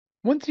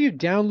Once you've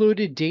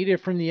downloaded data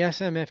from the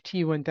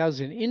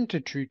SMFT1000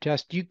 into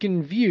TruTest, you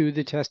can view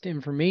the test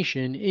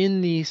information in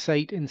the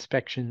site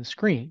inspection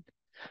screen.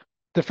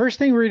 The first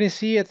thing we're going to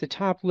see at the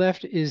top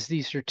left is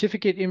the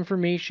certificate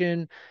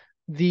information.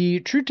 The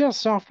TruTest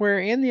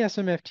software and the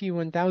SMFT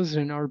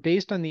 1000 are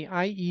based on the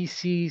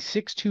IEC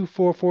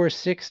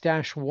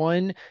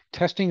 62446-1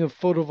 testing of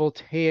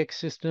photovoltaic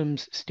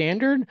systems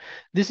standard.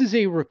 This is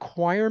a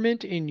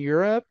requirement in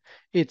Europe.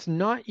 It's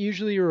not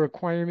usually a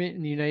requirement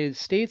in the United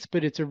States,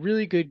 but it's a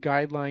really good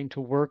guideline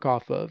to work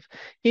off of.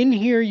 In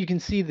here, you can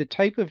see the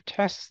type of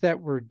tests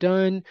that were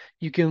done.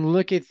 You can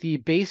look at the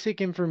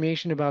basic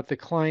information about the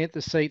client,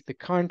 the site, the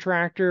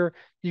contractor.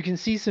 You can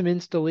see some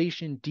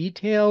installation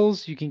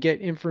details. You can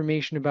get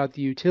information about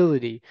the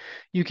utility.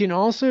 You can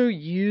also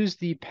use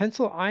the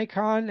pencil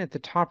icon at the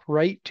top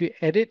right to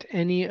edit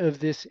any of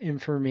this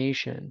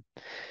information.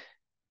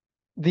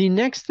 The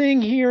next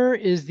thing here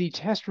is the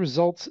test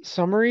results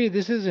summary.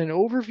 This is an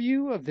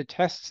overview of the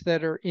tests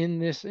that are in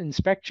this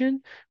inspection.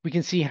 We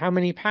can see how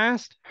many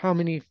passed, how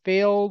many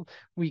failed.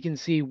 We can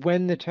see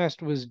when the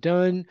test was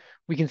done.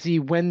 We can see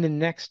when the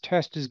next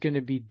test is going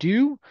to be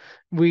due.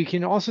 We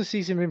can also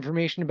see some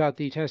information about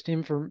the test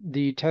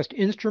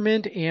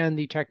instrument and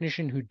the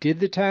technician who did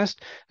the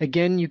test.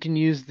 Again, you can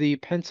use the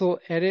pencil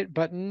edit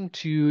button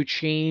to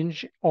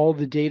change all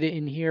the data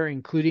in here,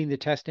 including the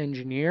test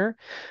engineer.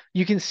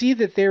 You can see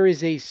that there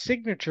is a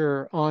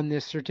signature on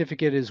this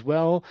certificate as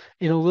well.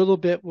 In a little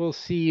bit, we'll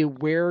see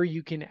where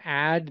you can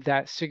add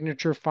that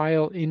signature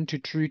file into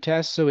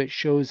TruTest so it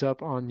shows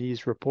up on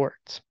these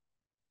reports.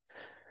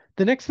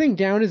 The next thing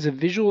down is a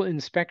visual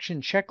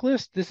inspection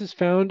checklist. This is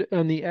found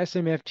on the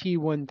SMFT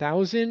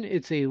 1000.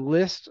 It's a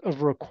list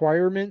of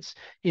requirements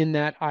in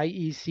that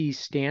IEC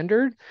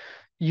standard.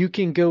 You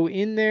can go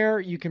in there,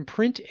 you can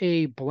print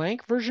a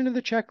blank version of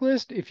the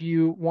checklist if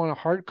you want a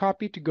hard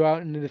copy to go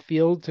out into the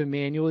field to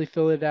manually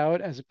fill it out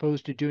as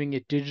opposed to doing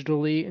it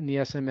digitally in the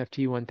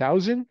SMFT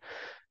 1000.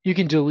 You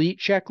can delete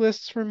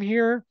checklists from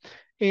here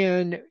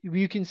and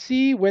you can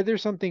see whether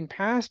something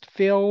passed,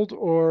 failed,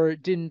 or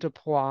didn't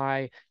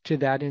apply to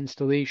that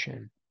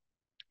installation.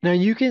 Now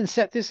you can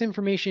set this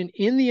information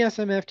in the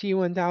SMFT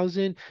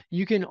 1000.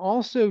 You can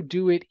also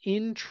do it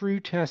in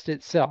TruTest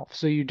itself.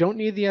 So you don't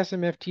need the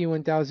SMFT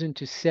 1000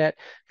 to set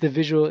the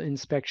visual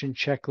inspection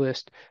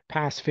checklist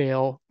pass,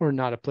 fail, or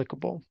not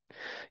applicable.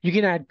 You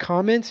can add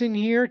comments in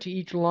here to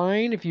each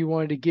line if you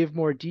wanted to give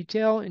more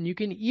detail, and you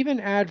can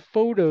even add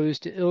photos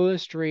to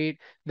illustrate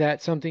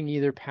that something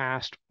either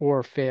passed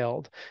or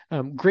failed.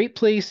 Great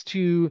place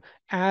to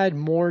add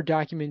more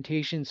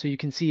documentation so you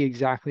can see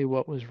exactly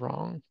what was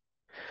wrong.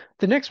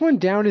 The next one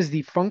down is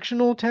the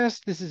functional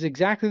test. This is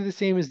exactly the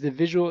same as the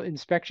visual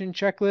inspection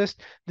checklist.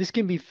 This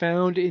can be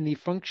found in the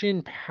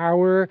function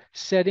power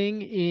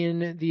setting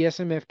in the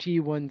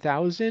SMFT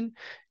 1000.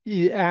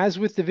 As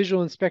with the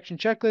visual inspection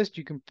checklist,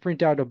 you can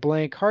print out a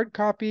blank hard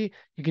copy,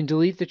 you can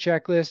delete the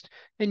checklist,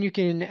 and you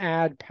can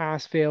add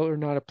pass, fail, or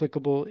not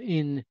applicable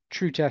in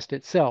TruTest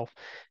itself.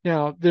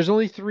 Now, there's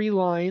only 3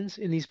 lines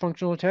in these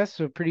functional tests,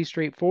 so pretty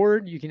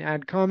straightforward. You can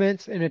add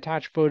comments and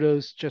attach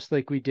photos just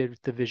like we did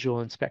with the visual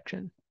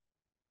inspection.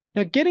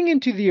 Now, getting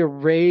into the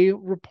array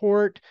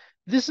report,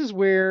 this is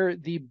where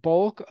the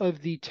bulk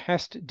of the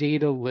test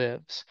data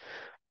lives.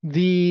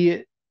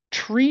 The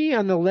tree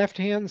on the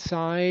left-hand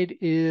side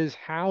is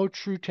how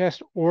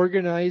TruTest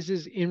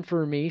organizes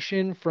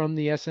information from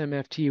the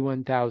SMFT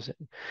 1000.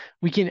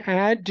 We can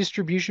add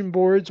distribution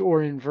boards or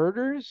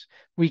inverters.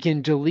 We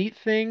can delete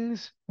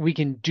things. We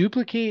can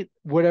duplicate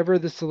whatever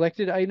the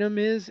selected item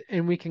is,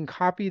 and we can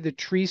copy the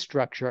tree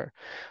structure.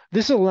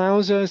 This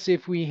allows us,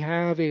 if we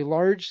have a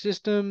large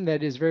system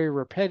that is very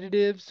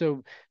repetitive,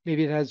 so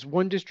maybe it has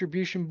one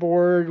distribution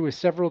board with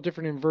several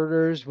different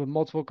inverters with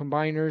multiple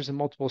combiners and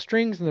multiple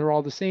strings, and they're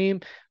all the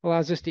same,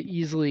 allows us to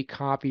easily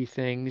copy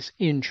things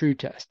in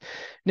TruTest.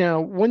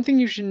 Now, one thing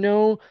you should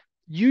know,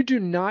 you do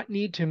not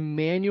need to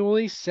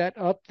manually set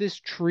up this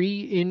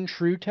tree in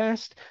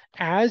TruTest.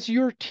 As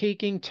you're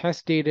taking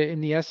test data in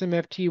the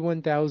SMFT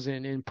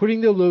 1000 and putting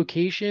the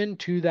location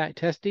to that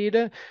test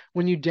data,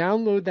 when you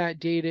download that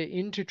data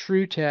into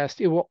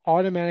TruTest, it will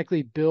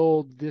automatically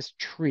build this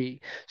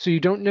tree. So you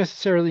don't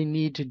necessarily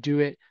need to do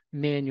it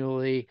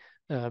manually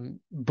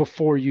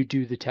before you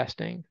do the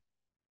testing.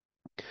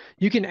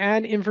 You can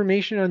add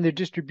information on the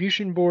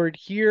distribution board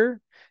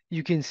here.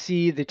 You can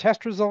see the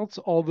test results,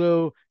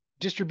 although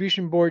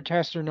distribution board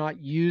tests are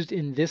not used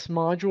in this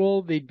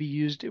module. They'd be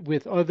used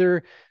with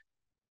other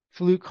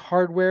Fluke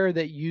hardware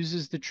that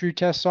uses the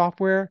TruTest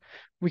software.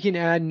 We can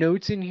add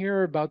notes in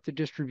here about the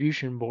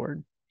distribution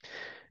board.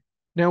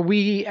 Now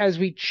as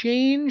we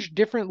change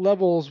different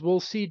levels,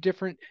 we'll see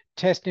different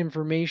test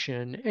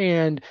information.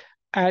 And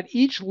at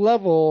each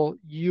level,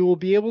 you will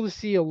be able to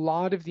see a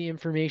lot of the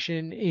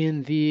information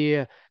in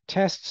the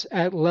tests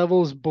at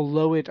levels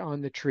below it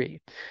on the tree.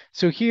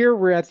 So here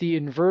we're at the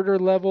inverter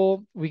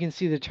level. We can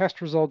see the test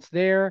results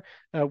there.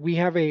 We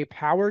have a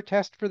power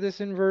test for this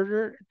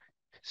inverter.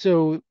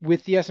 So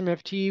with the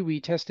SMFT, we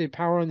tested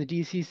power on the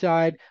DC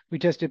side, we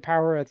tested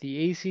power at the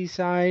AC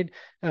side.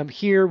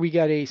 Here we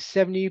got a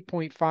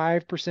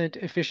 70.5%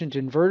 efficient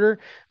inverter.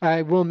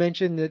 I will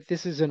mention that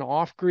this is an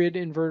off-grid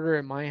inverter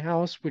at my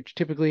house, which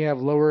typically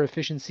have lower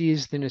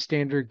efficiencies than a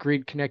standard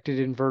grid-connected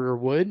inverter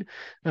would.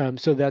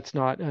 So that's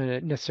not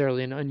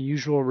necessarily an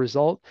unusual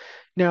result.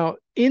 Now,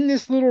 in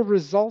this little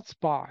results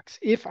box,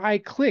 if I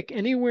click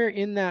anywhere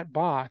in that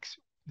box,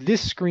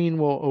 this screen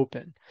will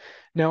open.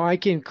 Now I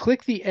can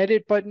click the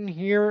edit button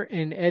here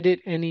and edit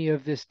any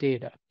of this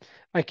data.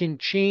 I can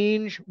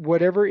change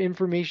whatever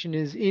information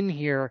is in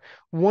here.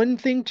 One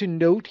thing to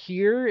note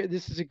here,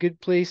 this is a good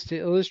place to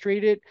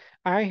illustrate it.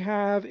 I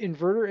have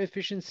inverter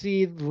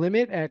efficiency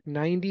limit at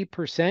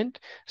 90%.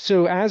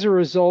 So as a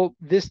result,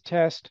 this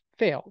test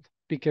failed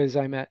because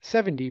I'm at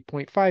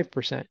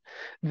 70.5%.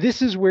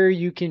 This is where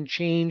you can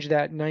change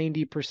that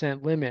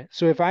 90% limit.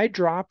 So if I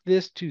drop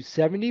this to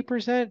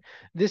 70%,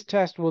 this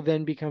test will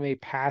then become a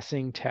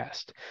passing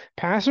test.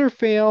 Pass or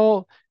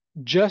fail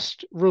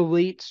just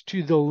relates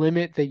to the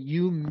limit that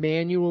you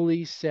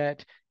manually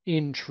set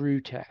in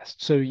TruTest.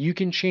 So you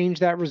can change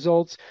that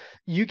results.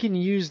 You can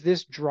use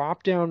this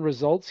drop down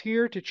results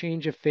here to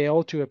change a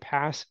fail to a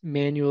pass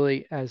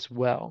manually as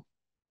well.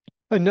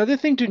 Another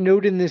thing to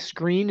note in this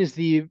screen is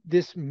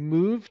this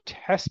move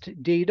test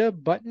data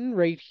button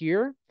right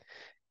here.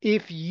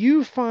 If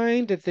you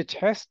find that the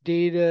test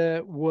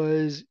data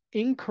was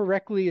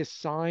incorrectly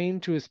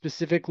assigned to a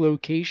specific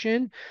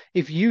location,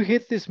 if you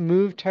hit this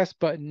move test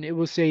button, it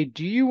will say,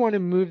 do you want to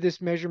move this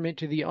measurement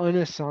to the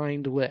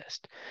unassigned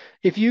list?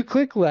 If you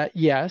click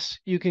yes,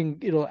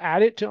 it'll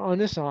add it to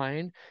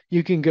unassigned.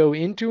 You can go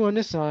into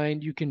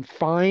unassigned. You can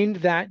find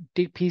that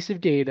piece of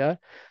data.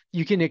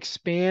 You can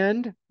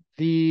expand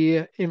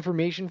the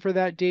information for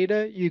that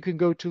data. You can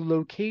go to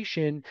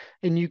location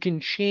and you can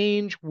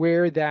change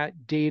where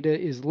that data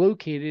is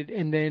located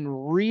and then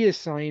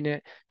reassign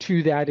it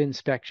to that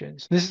inspection.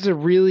 So this is a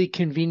really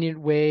convenient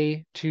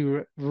way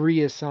to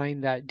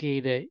reassign that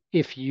data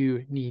if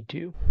you need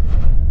to.